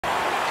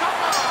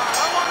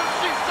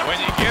When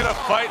you get a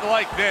fight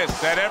like this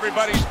that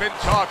everybody's been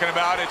talking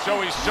about, it's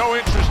always so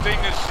interesting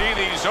to see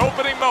these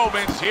opening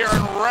moments here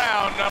in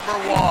round number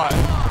 1.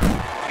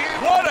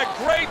 What a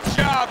great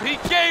job. He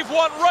gave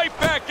one right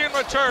back in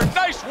return.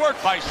 Nice work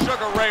by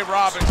Sugar Ray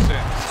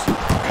Robinson.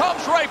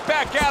 Comes right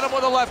back at him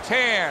with a left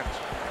hand.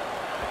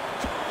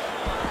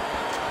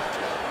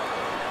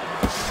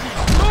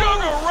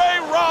 Sugar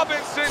Ray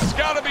Robinson's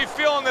got to be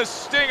feeling the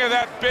sting of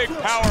that big,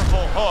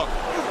 powerful hook.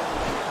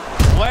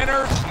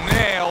 Leonard's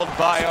nailed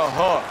by a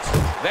hook.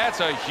 That's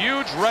a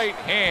huge right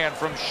hand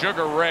from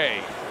Sugar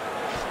Ray.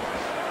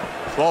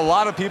 Well, a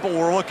lot of people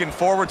were looking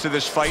forward to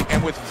this fight,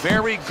 and with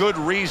very good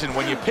reason.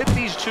 When you pit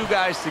these two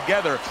guys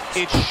together,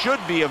 it should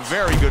be a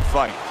very good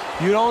fight.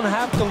 You don't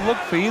have to look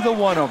for either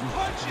one of them.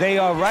 They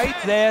are right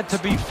there to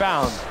be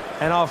found,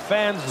 and our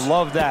fans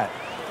love that.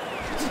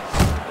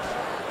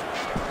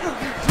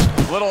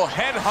 Little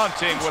head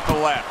hunting with the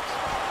left.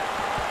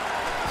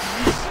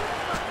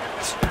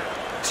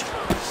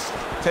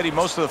 Teddy,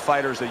 most of the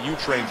fighters that you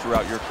train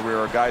throughout your career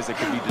are guys that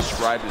can be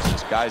described as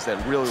just guys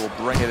that really will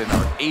bring it and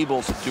are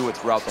able to do it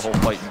throughout the whole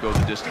fight and go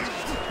the distance.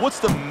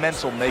 What's the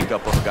mental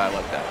makeup of a guy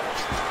like that?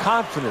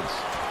 Confidence.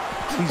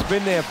 He's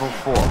been there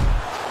before.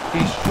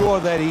 He's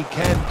sure that he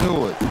can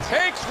do it.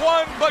 Takes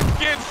one, but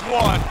gives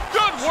one.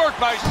 Good work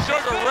by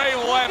Sugar Ray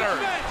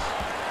Leonard.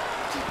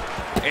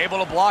 Able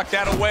to block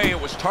that away.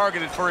 It was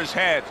targeted for his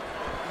head.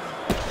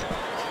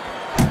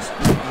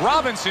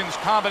 Robinson's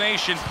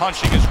combination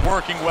punching is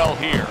working well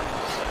here.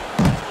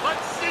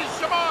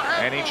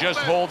 And he just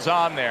holds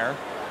on there.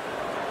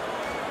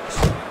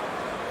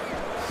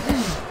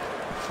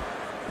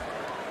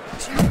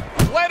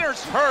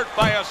 Leonard's hurt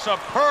by a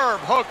superb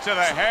hook to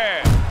the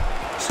head.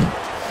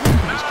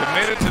 He's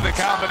committed to the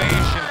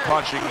combination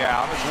punching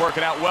now. It's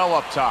working out well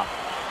up top.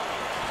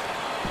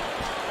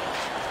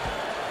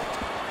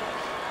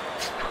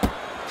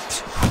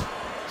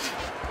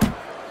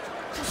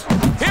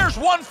 Here's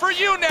one for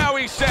you now,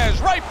 he says.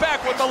 Right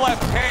back with the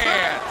left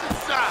hand.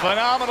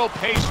 Phenomenal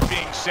pace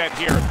being set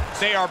here.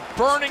 They are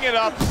burning it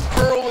up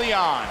early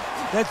on.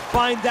 Let's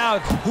find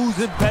out who's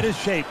in better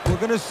shape. We're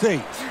going to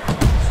see.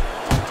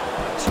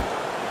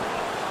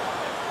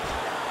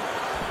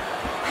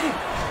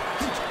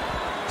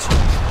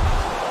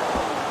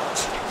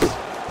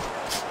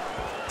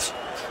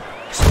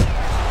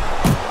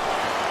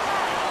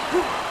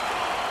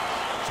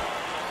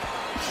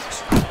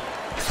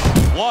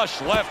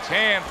 Flush left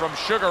hand from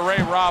Sugar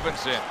Ray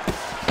Robinson.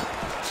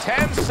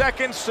 10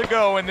 seconds to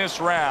go in this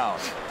round.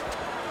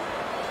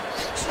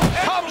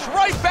 Comes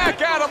right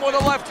back at him with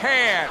a left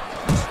hand.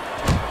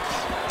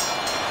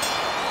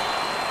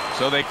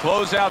 So they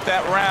close out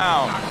that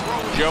round.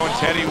 Joe and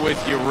Teddy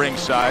with you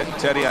ringside.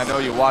 Teddy, I know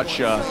you watch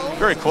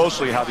very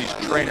closely how these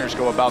trainers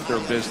go about their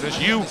business.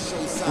 You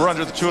were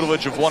under the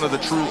tutelage of one of the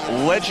true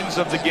legends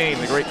of the game,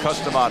 the great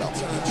Customato.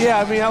 Yeah,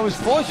 I mean, I was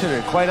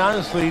fortunate. Quite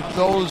honestly,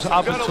 those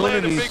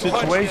opportunities,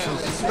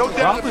 situations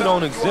probably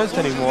don't exist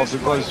anymore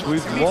because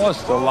we've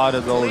lost a lot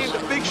of those,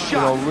 you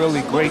know,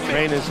 really great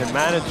trainers and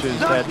managers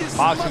that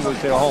boxing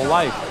was their whole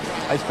life.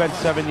 I spent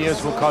 7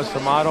 years with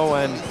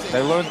Customato, and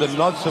I learned the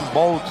nuts and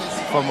bolts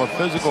from a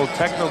physical,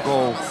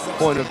 technical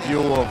point of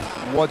view of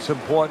what's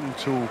important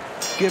to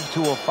give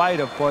to a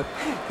fighter, but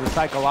the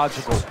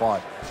psychological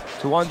part.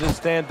 To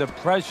understand the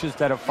pressures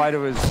that a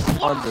fighter is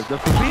under, the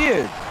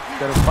fear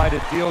that a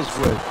fighter deals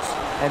with.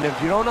 And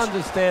if you don't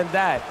understand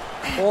that,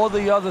 all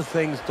the other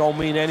things don't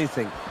mean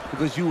anything,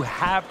 because you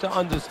have to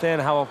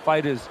understand how a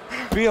fighter's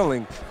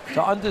feeling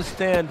to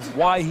understand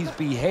why he's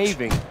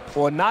behaving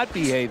or not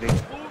behaving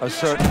a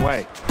certain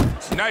way.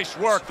 Nice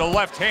work, the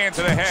left hand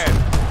to the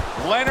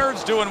head.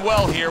 Leonard's doing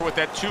well here with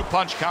that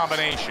two-punch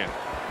combination.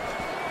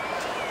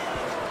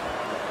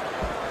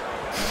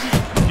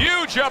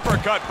 Huge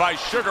uppercut by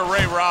Sugar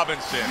Ray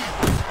Robinson.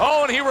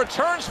 Oh, and he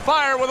returns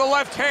fire with a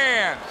left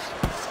hand.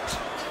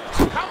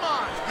 Come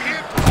on.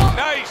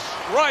 Nice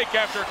strike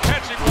after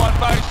catching one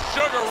by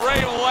Sugar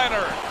Ray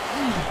Leonard.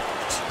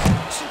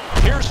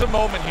 Here's the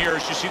moment here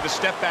as you see the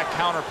step-back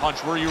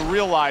counterpunch where you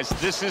realize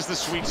this is the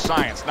sweet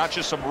science, not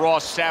just some raw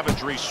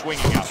savagery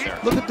swinging out there.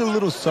 Look at the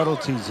little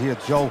subtleties here,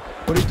 Joe.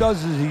 What he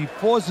does is he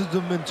forces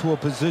them into a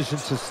position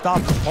to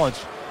stop the punch.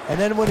 And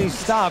then when he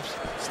stops,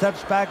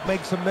 steps back,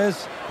 makes a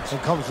miss,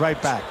 and comes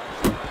right back.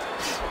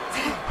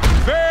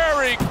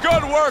 Very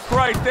good work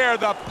right there.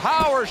 The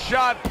power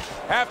shot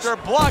after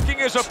blocking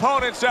his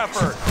opponent's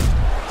effort.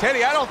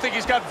 Teddy, I don't think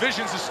he's got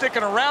visions of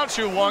sticking around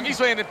too long.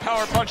 He's landing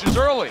power punches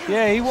early.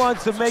 Yeah, he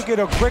wants to make it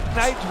a quick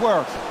night's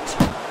work.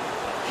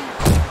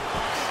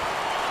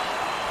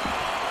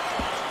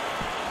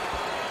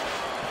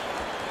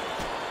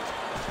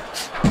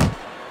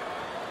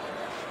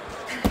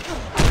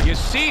 You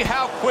see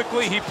how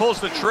quickly he pulls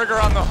the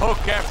trigger on the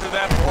hook after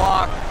that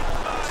block.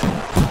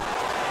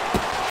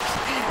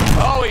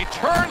 Oh, he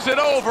turns it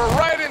over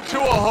right into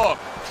a hook.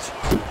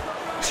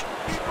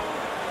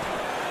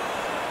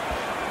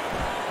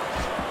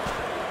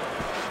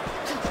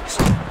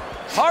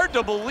 Hard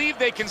hard to believe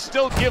they can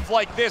still give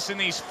like this in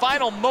these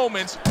final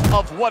moments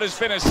of what has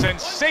been a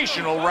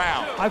sensational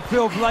round. I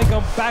feel like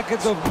I'm back at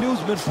the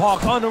amusement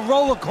park on a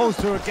roller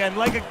coaster again,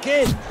 like a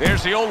kid.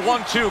 There's the old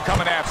 1-2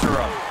 coming after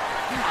him.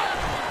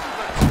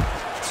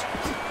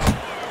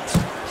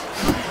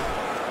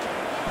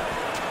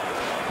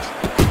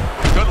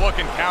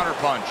 Good-looking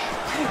counterpunch.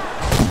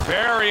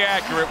 Very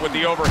accurate with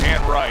the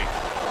overhand right.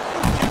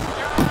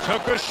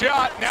 Took a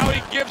shot, now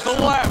he gives the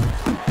left.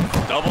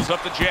 Doubles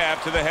up the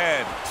jab to the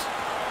head.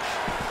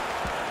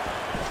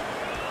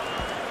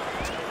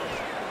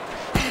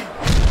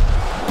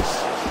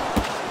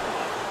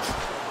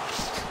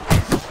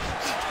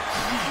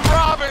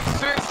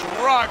 Robinson's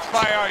rocked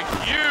by a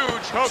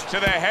huge hook to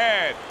the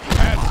head.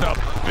 That's a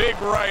big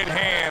right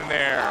hand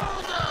there.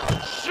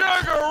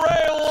 Sugar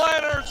Ray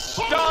Leonard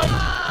stunned,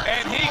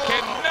 and he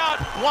cannot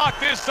block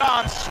this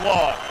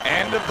onslaught.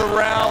 End of the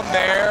round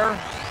there.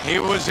 He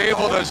was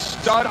able to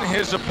stun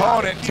his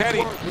opponent.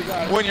 Teddy,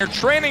 when you're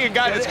training a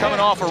guy that's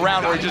coming off a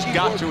round where he just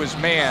got to his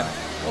man,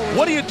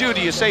 what do?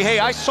 Do you say, hey,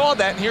 I saw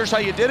that and here's how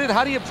you did it?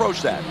 How do you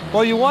approach that?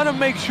 Well, you want to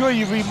make sure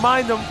you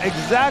remind them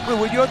exactly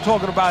what you're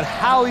talking about,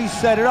 how he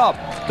set it up.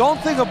 Don't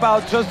think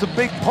about just the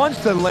big punch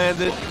that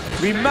landed.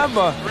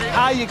 Remember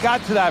how you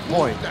got to that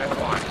point. Move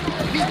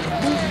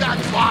that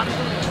body.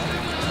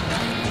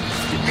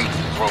 You need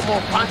to throw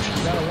more punches.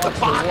 The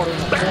body.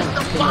 Bang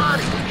the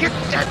body. Hit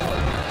that.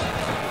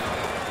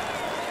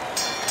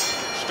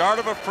 Start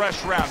of a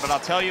fresh round, but I'll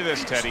tell you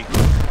this, Teddy.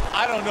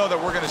 I don't know that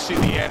we're going to see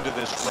the end of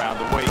this round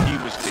the way he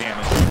was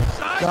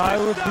damaged. I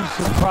would be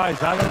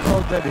surprised. I don't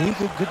know that he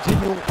could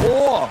continue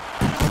or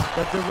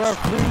that the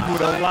referee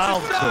would allow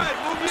him to.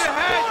 Move your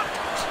head.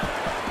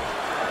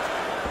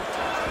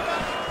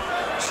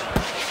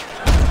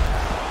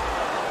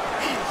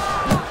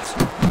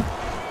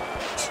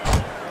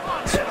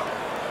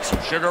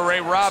 Sugar Ray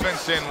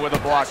Robinson with a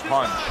block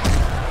punch.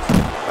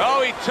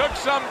 Oh, he took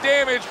some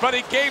damage, but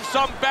he gave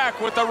some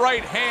back with the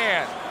right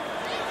hand.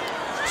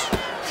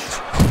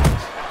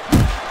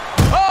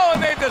 Oh,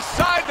 and they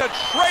decide to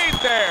trade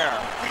there.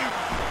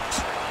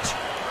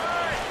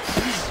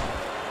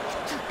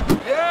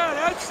 Yeah,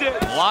 that's it.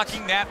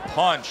 Blocking that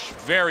punch.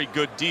 Very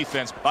good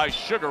defense by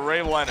Sugar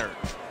Ray Leonard.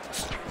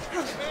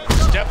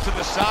 Steps to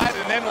the side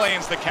and then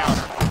lands the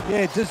counter.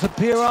 Yeah,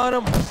 disappear on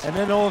him, and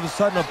then all of a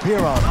sudden appear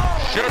on him.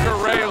 Sugar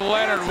Ray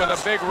Leonard with a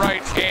big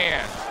right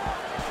hand.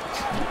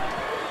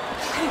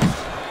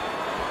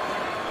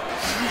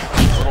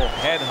 Little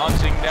head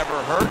hunting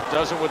never hurt.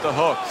 Does it with the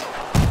hook.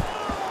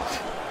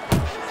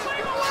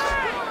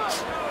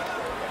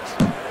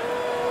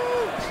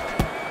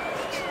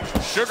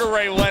 Sugar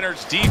Ray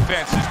Leonard's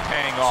defense is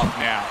paying off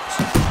now.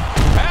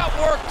 That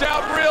worked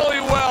out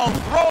really well.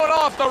 Throwing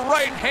off the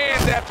right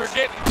hand after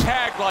getting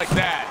tagged like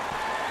that.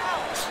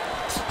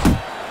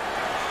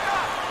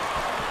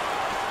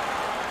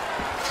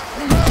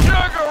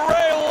 Sugar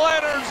Ray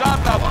Leonard's on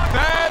the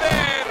bad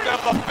end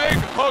of a big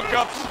hook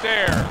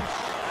upstairs.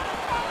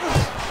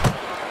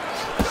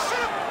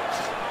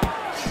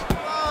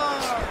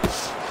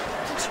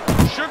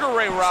 Sugar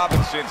Ray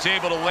Robinson's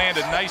able to land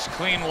a nice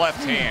clean left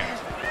hand.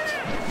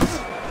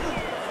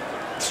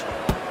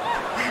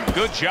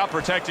 Good job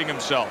protecting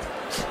himself.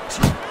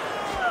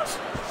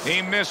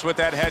 He missed with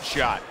that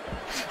headshot.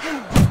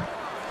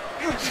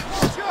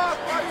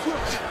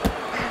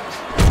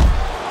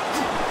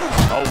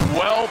 A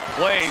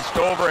well-placed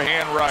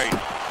overhand right.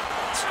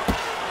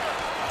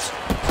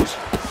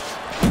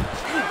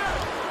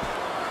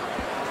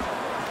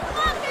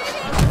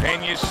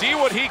 And you see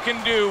what he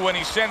can do when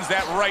he sends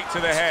that right to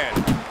the head.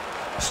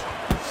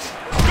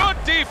 Good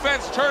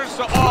defense turns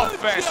to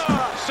offense.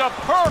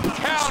 Superb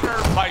counter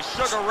by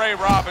Sugar Ray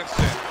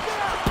Robinson.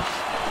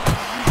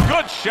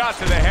 Good shot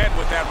to the head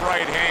with that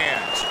right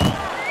hand.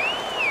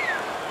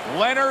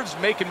 Leonard's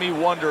making me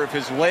wonder if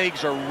his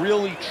legs are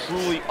really,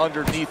 truly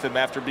underneath him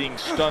after being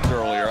stunned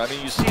earlier. I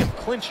mean, you see him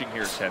clinching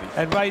here, Teddy.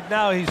 And right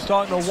now, he's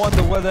starting to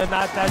wonder whether or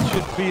not that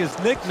should be his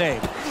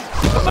nickname.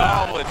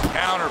 Solid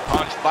counter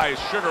punch by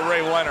Sugar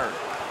Ray Leonard.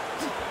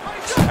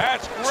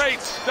 That's great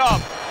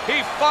stuff.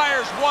 He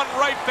fires one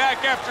right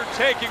back after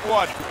taking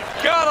one.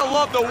 Gotta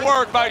love the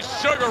work by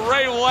Sugar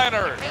Ray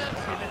Leonard.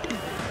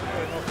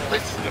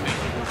 Listen to me.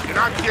 You're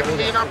not giving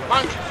me enough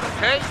punches,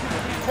 okay?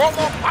 Throw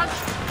more punches.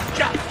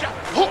 Jab, jab,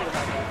 hook.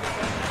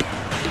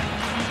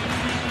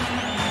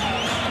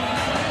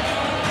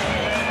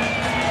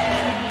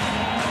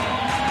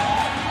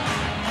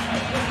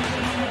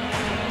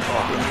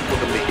 Oh,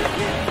 look at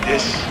me.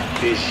 This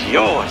is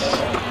yours.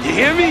 You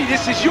hear me?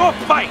 This is your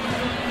fight.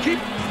 Keep.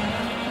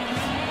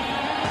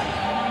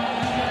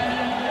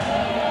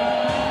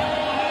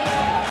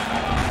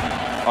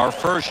 Our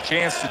first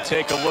chance to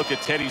take a look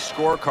at Teddy's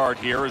scorecard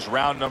here as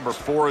round number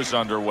 4 is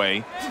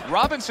underway.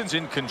 Robinson's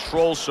in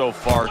control so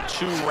far,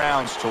 2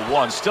 rounds to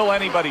 1. Still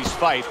anybody's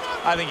fight.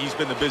 I think he's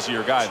been the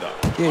busier guy, though.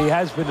 Yeah, he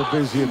has been the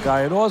busier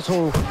guy, and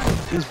also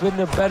he's been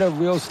the better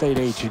real estate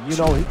agent. You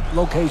know,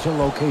 location,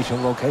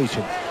 location,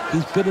 location.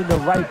 He's been in the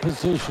right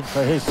position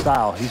for his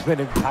style. He's been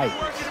in tight.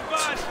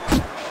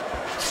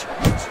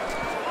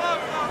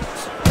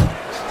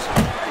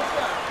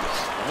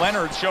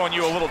 Leonard's showing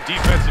you a little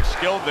defensive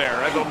skill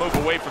there, able to move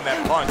away from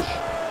that punch.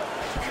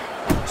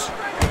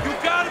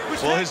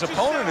 Well, his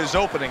opponent is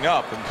opening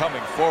up and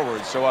coming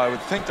forward, so I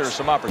would think there's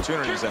some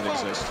opportunities that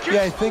exist.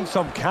 Yeah, I think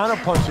some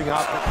counter-punching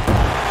up.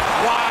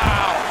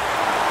 Wow!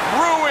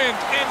 Ruined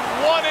in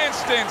one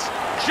instance.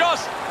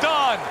 Just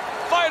done.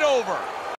 Fight over.